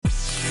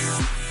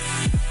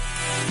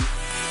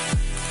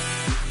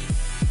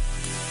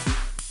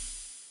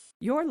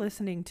You're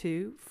listening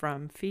to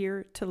From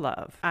Fear to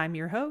Love. I'm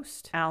your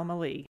host, Alma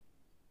Leigh.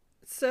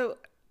 So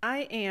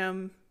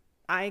I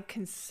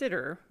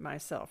consider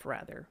myself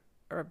rather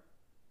a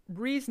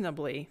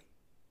reasonably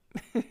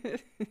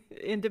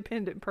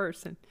independent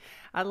person.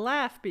 I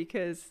laugh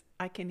because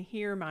I can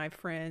hear my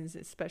friends,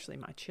 especially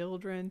my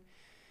children,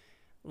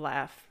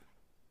 laugh.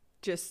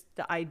 Just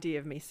the idea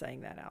of me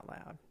saying that out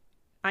loud.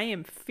 I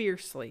am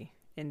fiercely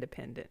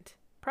independent,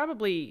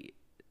 probably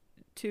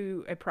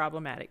to a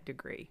problematic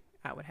degree,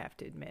 I would have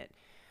to admit.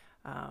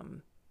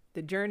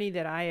 The journey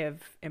that I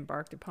have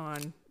embarked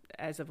upon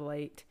as of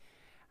late,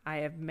 I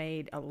have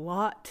made a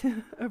lot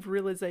of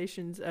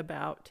realizations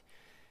about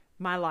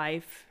my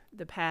life,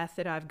 the path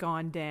that I've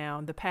gone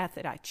down, the path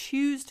that I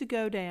choose to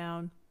go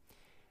down,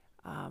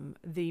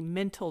 the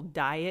mental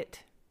diet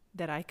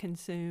that I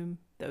consume,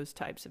 those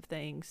types of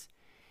things.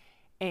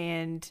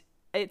 And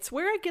it's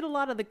where I get a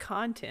lot of the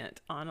content,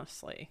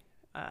 honestly,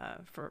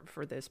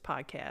 for this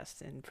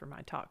podcast and for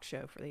my talk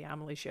show, for the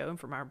Alma Leigh Show, and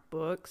for my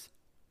books.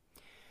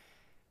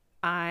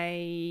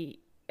 I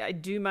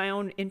do my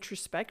own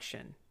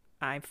introspection.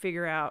 I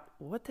figure out,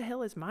 what the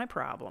hell is my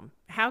problem?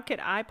 How could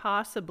I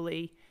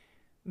possibly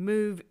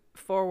move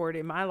forward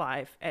in my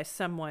life as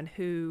someone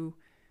who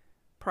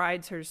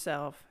prides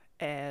herself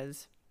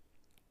as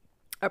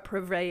a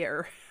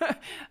purveyor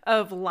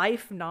of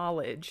life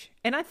knowledge?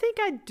 And I think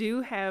I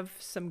do have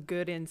some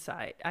good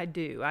insight. I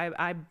do.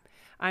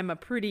 I'm a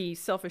pretty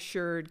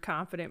self-assured,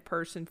 confident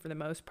person for the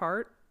most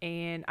part,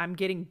 and I'm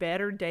getting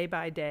better day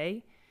by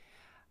day.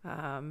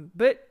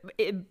 But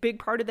a big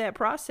part of that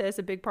process,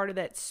 a big part of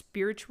that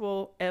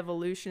spiritual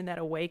evolution, that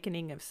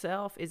awakening of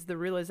self, is the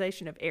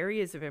realization of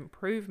areas of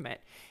improvement.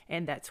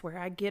 And that's where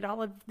I get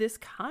all of this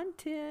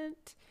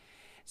content.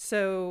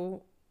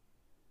 So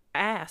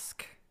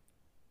ask.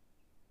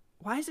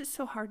 Why is it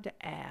so hard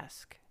to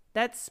ask?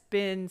 That's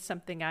been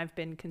something I've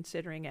been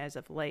considering as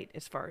of late,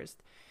 as far as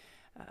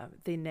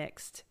the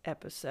next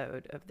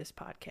episode of this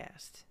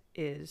podcast,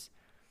 is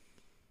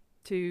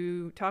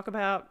to talk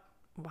about,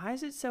 why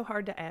is it so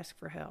hard to ask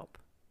for help?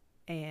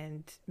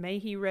 And may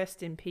he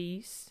rest in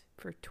peace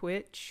for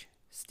Twitch,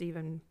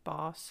 Stephen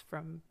Boss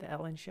from The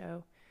Ellen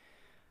Show.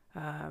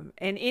 And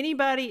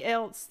anybody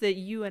else that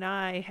you and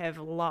I have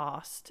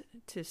lost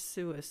to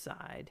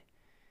suicide.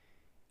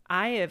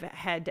 I have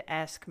had to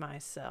ask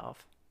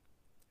myself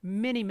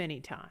many, many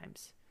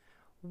times,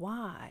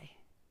 why?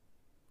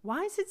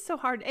 Why is it so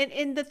hard?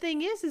 And the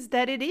thing is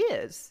that it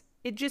is.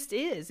 It just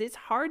is. It's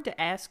hard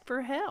to ask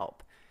for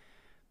help.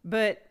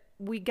 But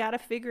we got to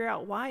figure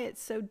out why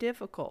it's so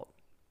difficult.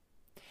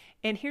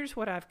 And here's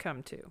what I've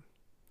come to.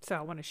 So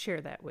I want to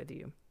share that with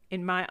you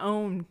in my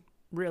own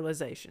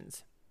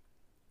realizations.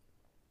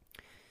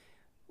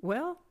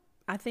 Well,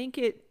 I think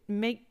it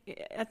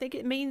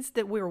means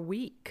that we're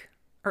weak.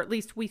 Or at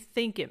least we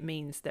think it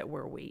means that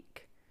we're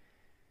weak.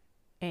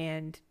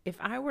 And if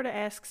I were to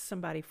ask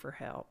somebody for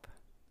help,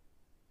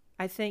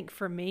 I think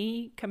for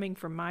me, coming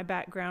from my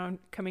background,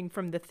 coming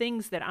from the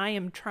things that I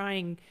am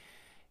trying,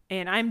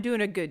 and I'm doing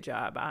a good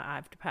job, I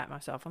have to pat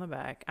myself on the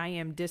back, I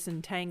am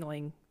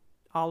disentangling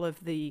all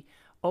of the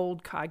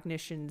old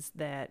cognitions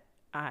that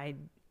I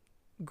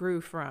grew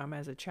from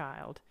as a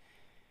child.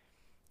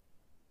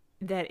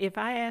 That if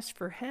I ask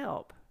for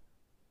help,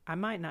 I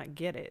might not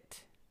get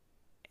it.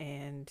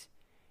 And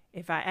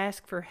if I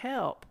ask for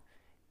help,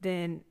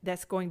 then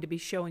that's going to be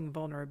showing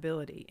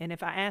vulnerability. And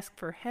if I ask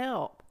for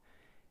help,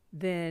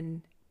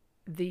 then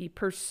the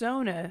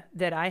persona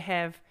that I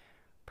have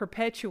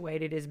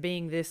perpetuated as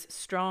being this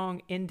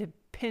strong,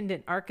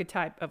 independent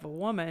archetype of a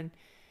woman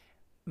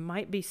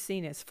might be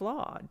seen as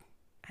flawed.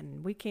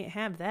 And we can't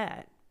have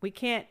that. We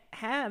can't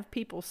have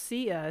people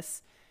see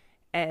us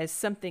as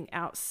something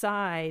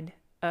outside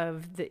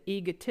of the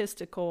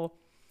egotistical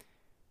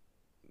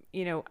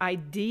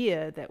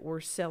idea that we're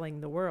selling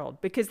the world,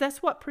 because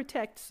that's what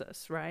protects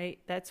us, right?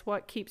 That's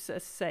what keeps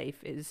us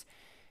safe, is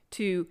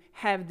to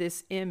have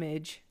this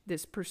image,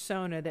 this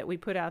persona that we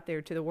put out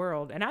there to the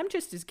world. And I'm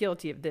just as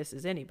guilty of this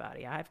as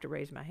anybody. I have to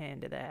raise my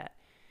hand to that.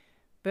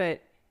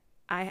 But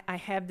I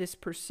have this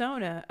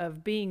persona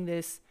of being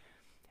this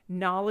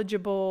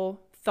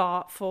knowledgeable,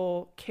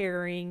 thoughtful,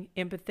 caring,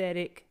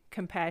 empathetic,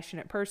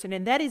 compassionate person.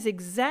 And that is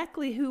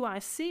exactly who I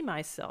see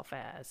myself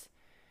as.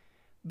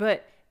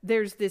 But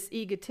there's this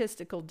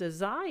egotistical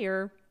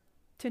desire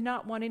to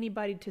not want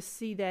anybody to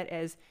see that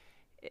as,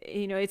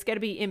 it's got to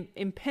be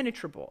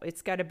impenetrable.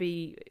 It's got to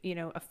be,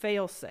 a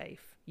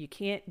fail-safe. You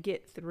can't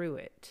get through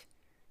it.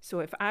 So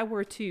if I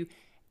were to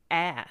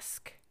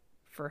ask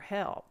for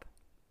help,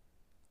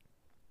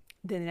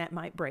 then that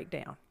might break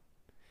down.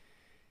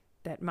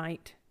 That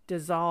might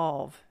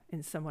dissolve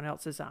in someone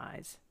else's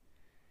eyes.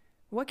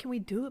 What can we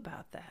do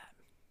about that?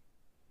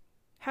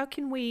 How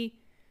can we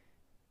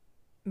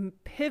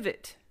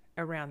pivot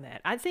around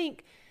that? I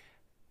think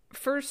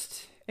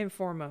first and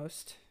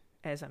foremost,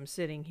 as I'm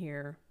sitting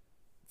here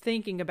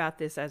thinking about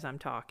this as I'm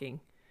talking,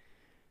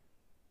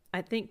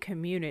 I think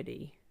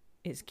community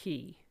is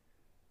key.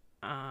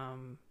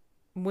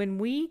 When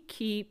we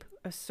keep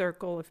a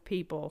circle of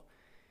people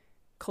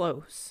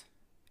close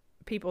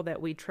people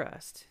that we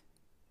trust,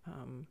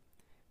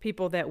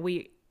 people that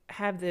we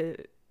have the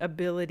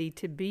ability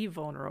to be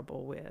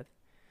vulnerable with.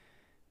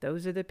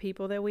 Those are the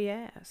people that we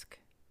ask.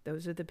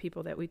 Those are the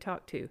people that we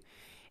talk to.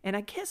 And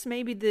I guess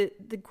maybe the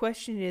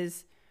question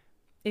is,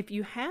 if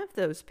you have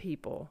those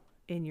people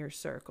in your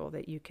circle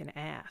that you can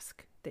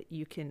ask, that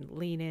you can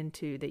lean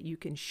into, that you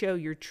can show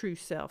your true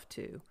self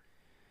to,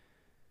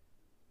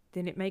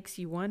 then it makes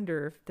you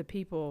wonder if the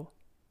people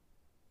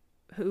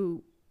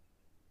who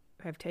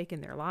have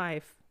taken their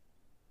life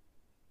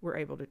were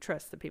able to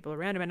trust the people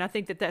around them. And I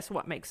think that that's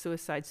what makes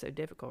suicide so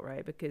difficult,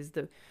 right? Because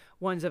the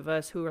ones of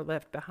us who are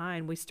left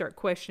behind, we start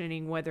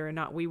questioning whether or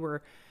not we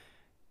were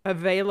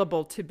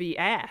available to be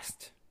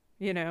asked.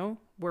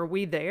 Were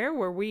we there?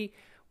 Were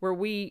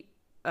we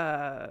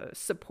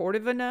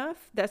supportive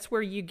enough? That's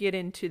where you get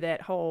into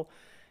that whole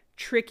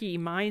tricky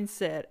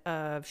mindset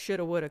of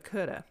shoulda, woulda,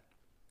 coulda.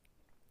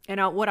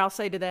 And what I'll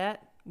say to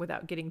that,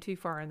 without getting too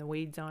far in the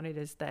weeds on it,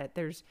 is that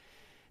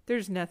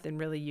there's nothing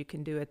really you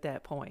can do at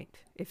that point.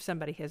 If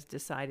somebody has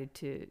decided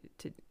to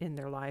end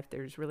their life,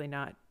 there's really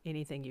not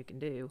anything you can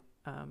do.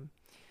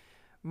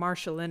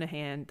 Marsha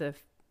Linehan, the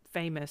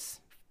famous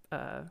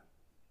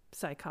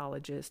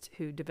psychologist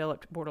who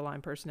developed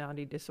borderline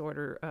personality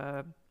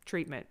disorder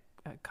treatment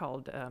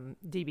called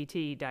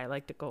DBT,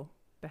 dialectical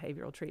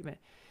behavioral treatment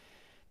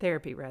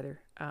therapy, rather.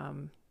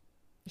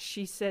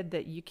 She said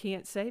that you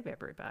can't save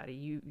everybody.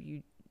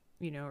 You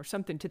or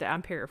something to that.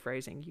 I'm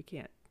paraphrasing. You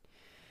can't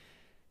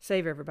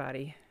save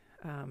everybody.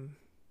 And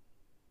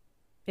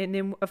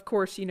then, of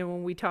course,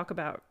 when we talk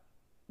about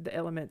the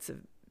elements of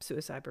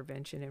suicide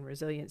prevention and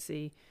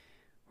resiliency,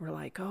 we're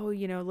like, oh,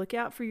 look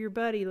out for your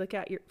buddy, look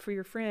out for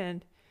your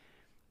friend.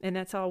 And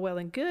that's all well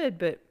and good.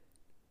 But,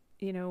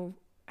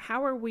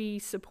 how are we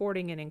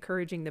supporting and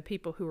encouraging the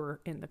people who are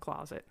in the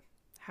closet?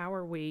 How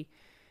are we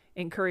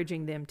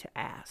encouraging them to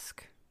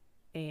ask?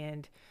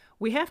 And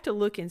we have to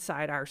look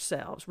inside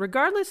ourselves,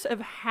 regardless of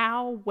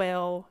how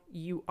well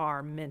you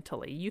are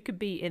mentally. You could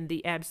be in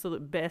the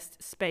absolute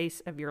best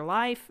space of your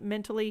life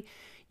mentally.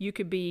 You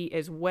could be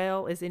as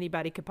well as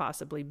anybody could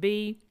possibly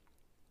be.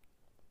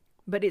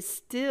 But it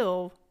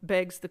still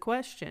begs the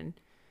question,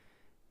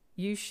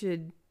 you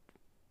should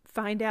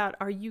find out,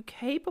 are you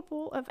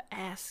capable of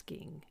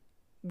asking?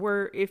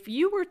 Where if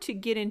you were to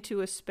get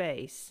into a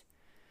space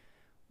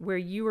where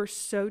you are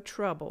so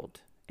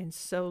troubled and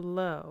so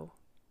low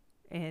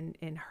and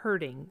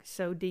hurting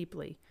so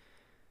deeply,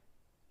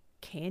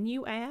 can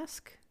you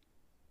ask?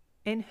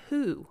 And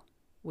who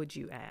would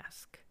you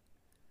ask?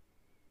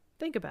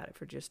 Think about it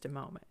for just a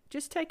moment.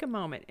 Just take a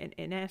moment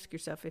and ask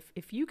yourself,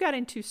 if you got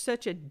into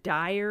such a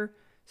dire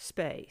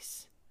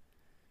space,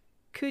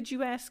 could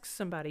you ask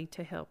somebody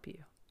to help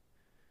you?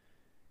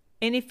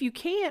 And if you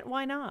can't,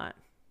 why not?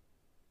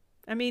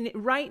 I mean,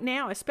 right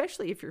now,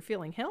 especially if you're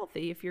feeling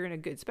healthy, if you're in a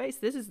good space,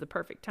 this is the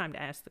perfect time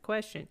to ask the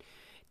question,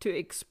 to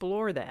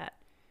explore that.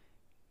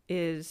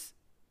 Is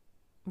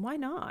why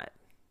not?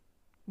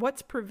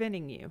 What's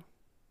preventing you?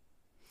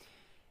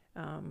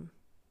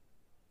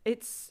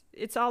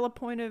 It's all a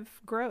point of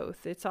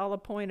growth. It's all a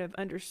point of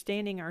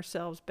understanding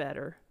ourselves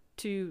better,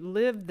 to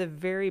live the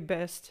very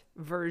best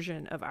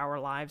version of our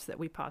lives that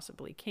we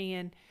possibly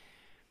can,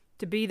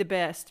 to be the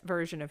best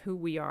version of who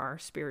we are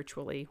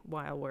spiritually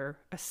while we're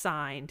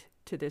assigned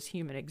to this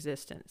human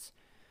existence.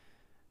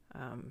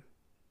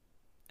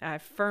 I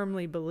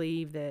firmly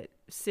believe that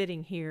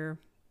sitting here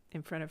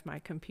in front of my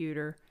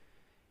computer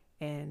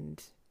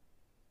and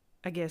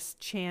I guess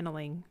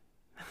channeling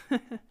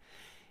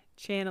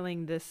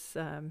this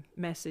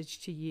message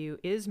to you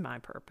is my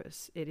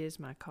purpose. It is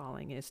my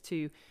calling, is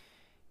to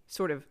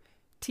sort of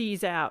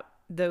tease out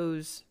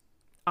those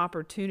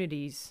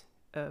opportunities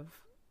of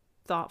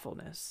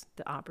thoughtfulness,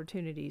 the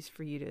opportunities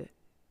for you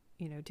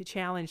to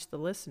challenge the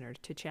listener,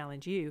 to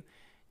challenge you,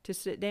 to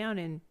sit down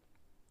and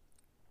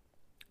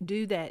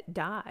do that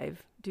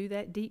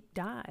deep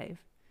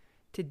dive,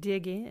 to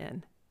dig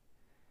in.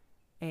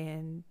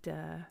 And,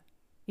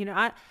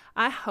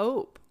 I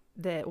hope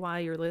that while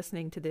you're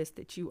listening to this,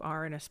 that you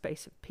are in a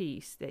space of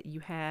peace, that you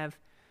have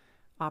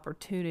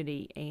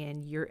opportunity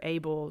and you're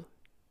able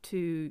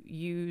to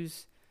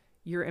use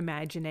your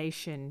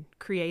imagination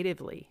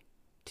creatively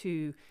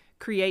to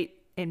create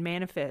and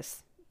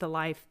manifest the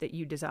life that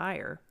you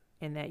desire,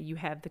 and that you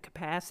have the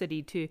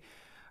capacity to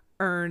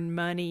earn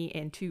money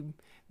and to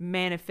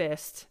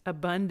manifest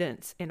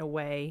abundance in a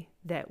way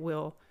that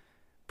will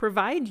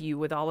provide you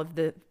with all of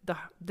the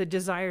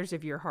desires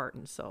of your heart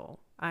and soul.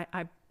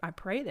 I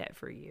pray that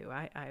for you.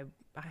 I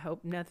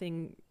hope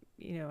nothing,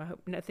 I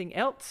hope nothing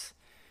else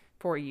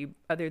for you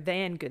other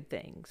than good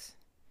things.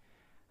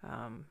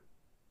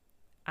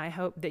 I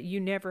hope that you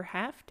never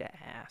have to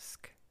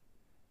ask.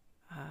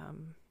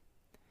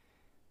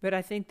 But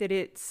I think that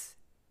it's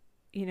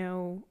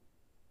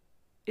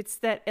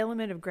that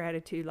element of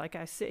gratitude. Like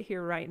I sit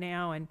here right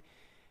now and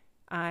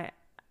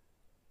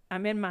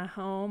I'm in my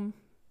home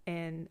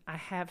and I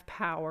have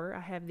power. I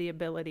have the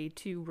ability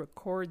to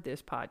record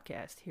this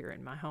podcast here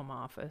in my home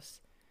office.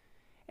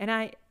 And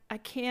I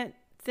can't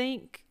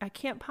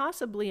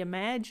possibly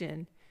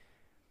imagine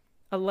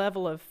a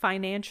level of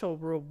financial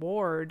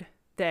reward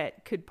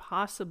that could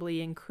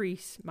possibly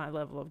increase my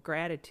level of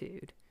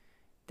gratitude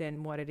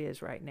than what it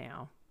is right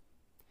now.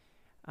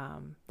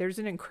 There's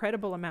an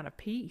incredible amount of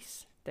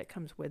peace that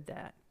comes with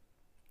that.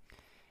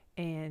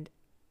 And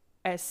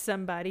as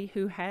somebody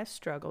who has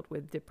struggled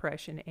with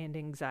depression and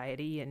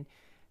anxiety and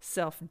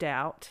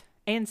self-doubt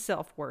and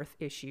self-worth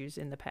issues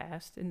in the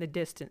past, in the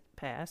distant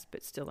past,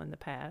 but still in the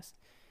past,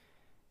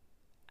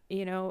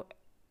 you know,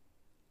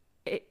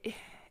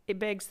 it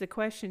begs the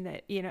question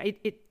that, you know,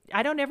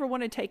 I don't ever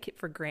want to take it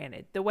for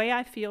granted. The way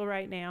I feel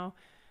right now,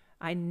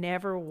 I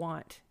never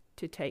want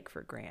to take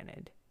for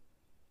granted.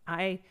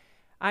 I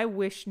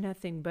wish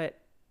nothing but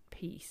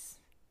peace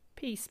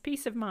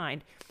of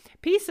mind.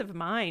 Peace of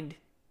mind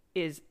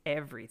is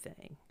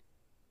everything.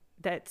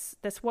 That's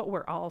what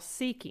we're all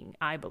seeking,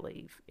 I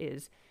believe,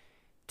 is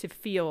to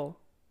feel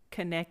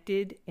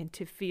connected and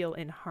to feel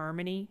in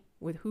harmony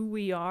with who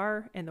we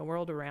are and the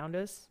world around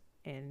us,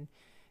 and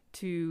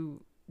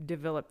to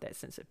develop that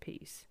sense of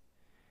peace.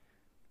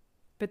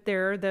 But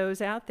there are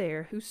those out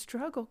there who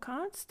struggle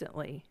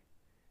constantly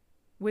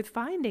with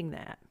finding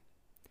that.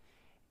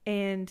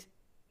 And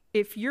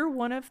if you're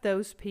one of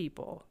those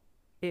people,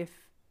 if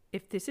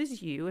this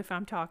is you, if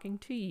I'm talking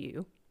to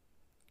you,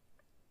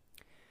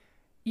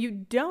 you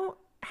don't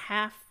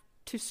have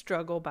to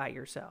struggle by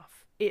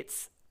yourself.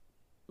 It's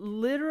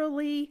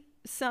literally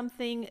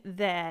something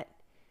that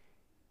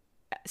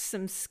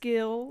some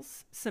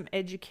skills, some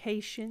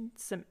education,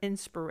 some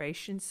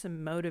inspiration,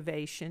 some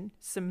motivation,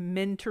 some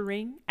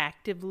mentoring,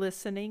 active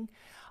listening,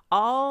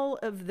 all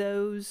of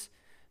those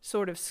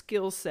sort of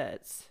skill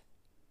sets,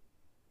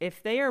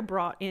 if they are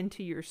brought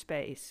into your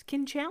space,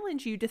 can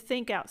challenge you to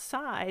think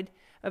outside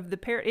of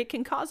it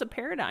can cause a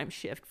paradigm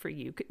shift for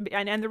you.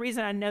 And the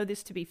reason I know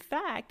this to be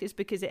fact is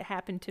because it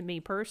happened to me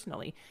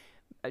personally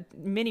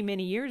many,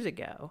 many years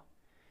ago.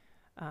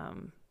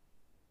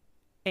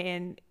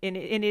 And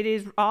it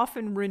is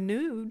often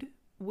renewed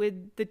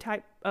with the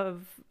type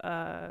of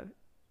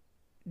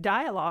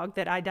dialogue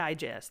that I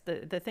digest,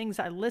 the things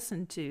I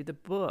listen to, the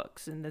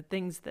books and the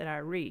things that I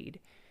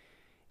read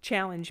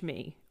challenge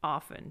me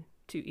often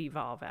to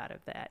evolve out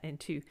of that and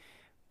to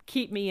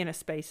keep me in a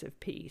space of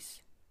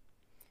peace.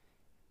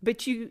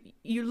 But you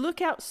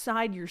look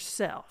outside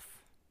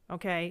yourself,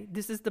 okay?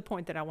 This is the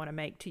point that I want to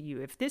make to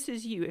you. If this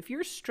is you, if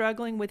you're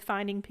struggling with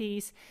finding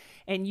peace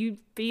and you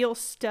feel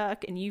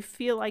stuck and you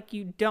feel like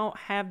you don't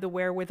have the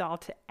wherewithal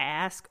to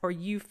ask, or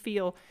you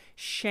feel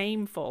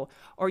shameful,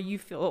 or you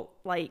feel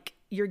like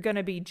you're going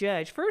to be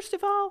judged, first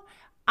of all,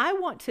 I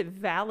want to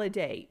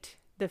validate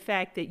the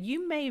fact that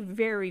you may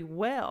very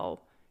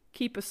well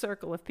keep a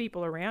circle of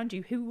people around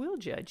you who will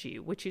judge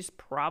you, which is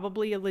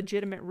probably a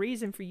legitimate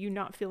reason for you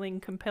not feeling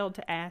compelled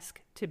to ask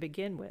to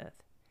begin with.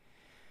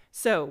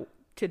 So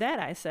to that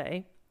I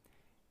say,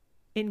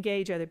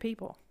 engage other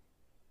people.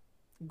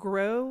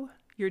 Grow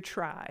your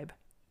tribe.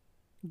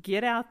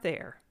 Get out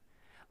there.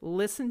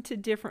 Listen to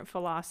different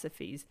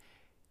philosophies.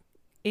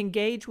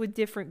 Engage with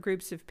different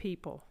groups of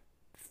people.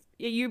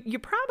 You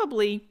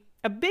probably,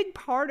 a big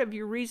part of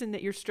your reason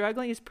that you're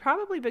struggling is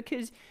probably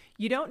because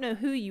you don't know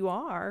who you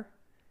are,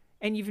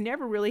 and you've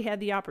never really had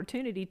the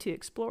opportunity to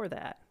explore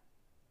that.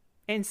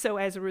 And so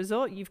as a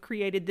result, you've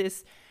created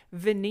this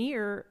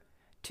veneer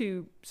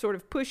to sort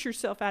of push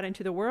yourself out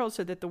into the world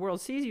so that the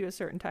world sees you a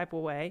certain type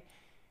of way,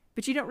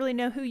 but you don't really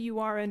know who you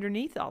are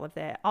underneath all of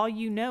that. All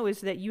you know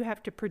is that you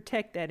have to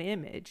protect that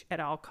image at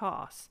all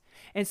costs.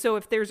 And so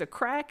if there's a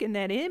crack in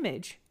that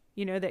image,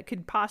 you know, that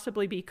could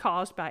possibly be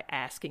caused by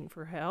asking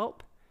for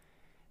help,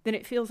 then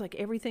it feels like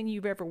everything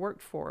you've ever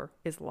worked for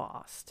is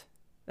lost.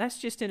 That's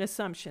just an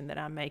assumption that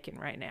I'm making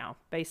right now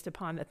based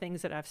upon the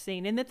things that I've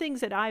seen and the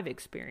things that I've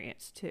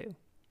experienced too.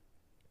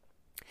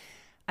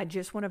 I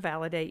just want to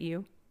validate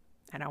you,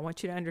 and I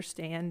want you to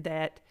understand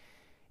that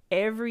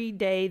every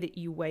day that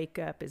you wake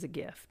up is a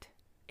gift.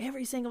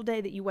 Every single day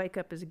that you wake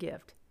up is a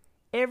gift.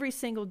 Every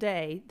single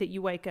day that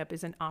you wake up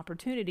is an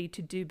opportunity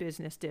to do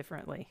business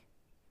differently.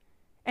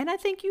 And I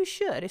think you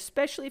should,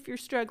 especially if you're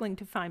struggling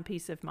to find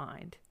peace of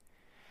mind.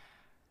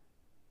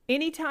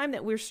 Anytime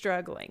that we're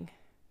struggling,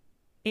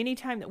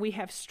 anytime that we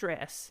have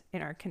stress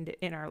in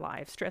our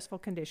life, stressful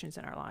conditions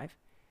in our life,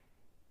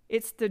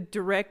 it's the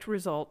direct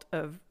result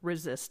of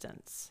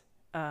resistance.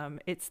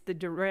 It's the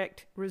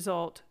direct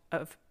result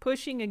of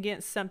pushing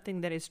against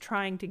something that is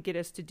trying to get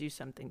us to do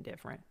something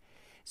different.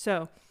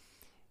 So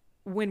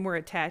when we're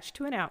attached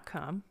to an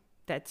outcome,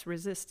 that's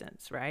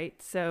resistance,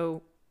 right?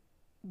 So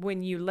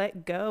when you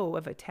let go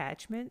of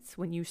attachments,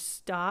 when you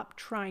stop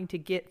trying to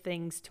get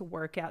things to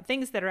work out,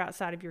 things that are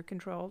outside of your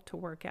control to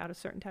work out a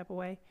certain type of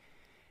way,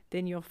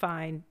 then you'll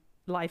find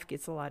life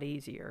gets a lot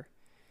easier.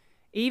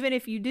 Even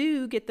if you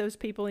do get those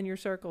people in your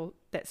circle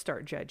that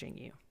start judging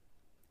you.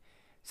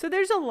 So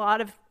there's a lot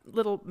of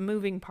little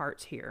moving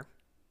parts here,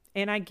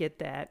 and I get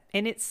that.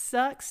 And it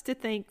sucks to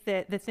think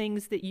that the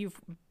things that you've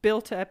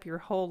built up your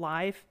whole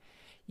life,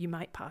 you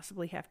might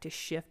possibly have to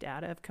shift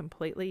out of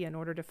completely in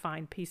order to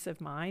find peace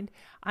of mind.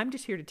 I'm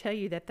just here to tell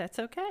you that that's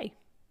okay.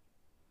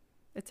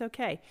 It's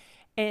okay.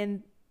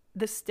 And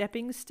the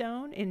stepping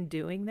stone in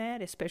doing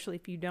that, especially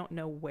if you don't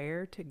know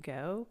where to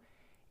go,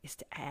 is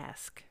to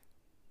ask.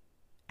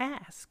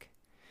 Ask.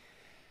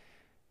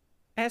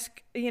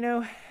 Ask,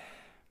 who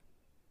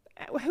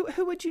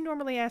would you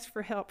normally ask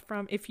for help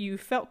from if you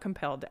felt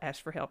compelled to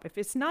ask for help? If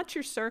it's not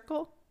your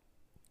circle,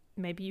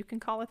 maybe you can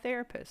call a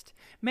therapist.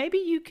 Maybe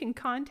you can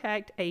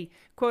contact a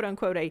quote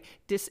unquote a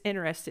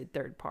disinterested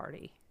third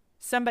party,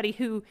 somebody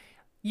who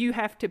you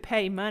have to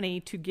pay money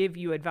to give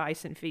you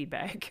advice and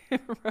feedback,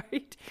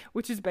 right?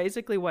 Which is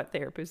basically what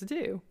therapists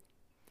do.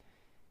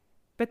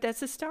 But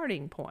that's a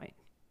starting point.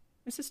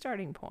 It's a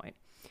starting point.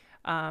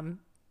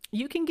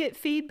 You can get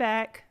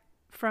feedback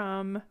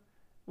from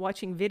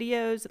watching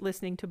videos,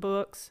 listening to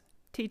books,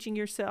 teaching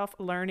yourself,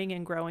 learning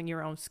and growing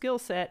your own skill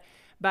set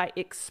by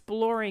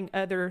exploring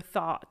other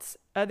thoughts,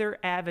 other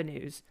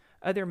avenues,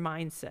 other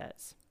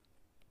mindsets.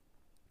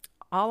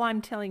 All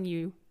I'm telling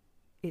you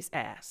is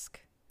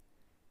ask,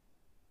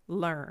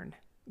 learn,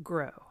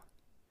 grow.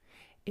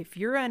 If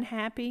you're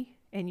unhappy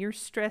and you're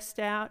stressed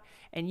out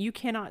and you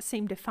cannot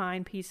seem to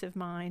find peace of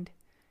mind,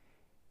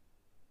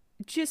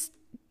 just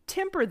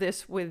temper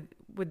this with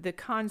the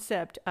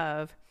concept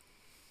of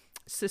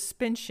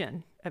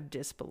suspension of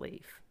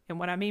disbelief. And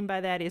what I mean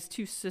by that is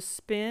to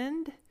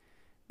suspend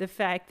the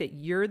fact that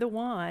you're the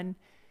one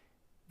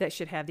that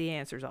should have the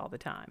answers all the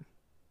time.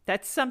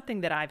 That's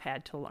something that I've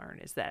had to learn,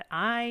 is that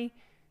I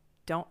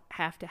don't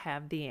have to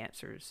have the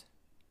answers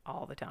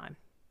all the time.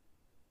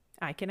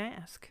 I can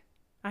ask.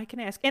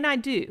 And I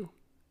do.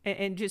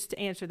 And just to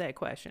answer that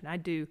question, I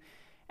do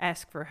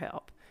ask for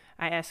help.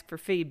 I ask for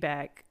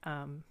feedback,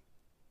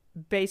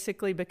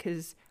 basically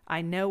because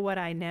I know what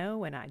I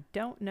know and I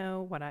don't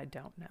know what I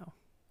don't know.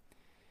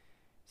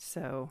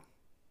 So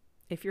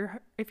if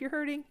you're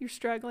hurting, you're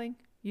struggling,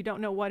 you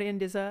don't know what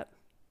end is up,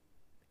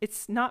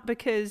 it's not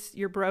because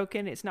you're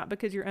broken, it's not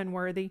because you're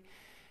unworthy,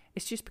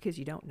 it's just because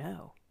you don't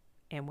know.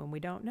 And when we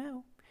don't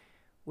know,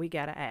 we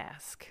got to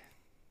ask.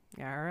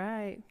 All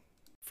right.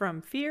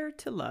 From fear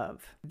to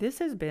love. This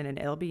has been an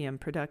LBM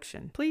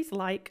production. Please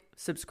like,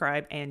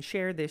 subscribe, and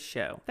share this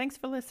show. Thanks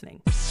for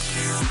listening.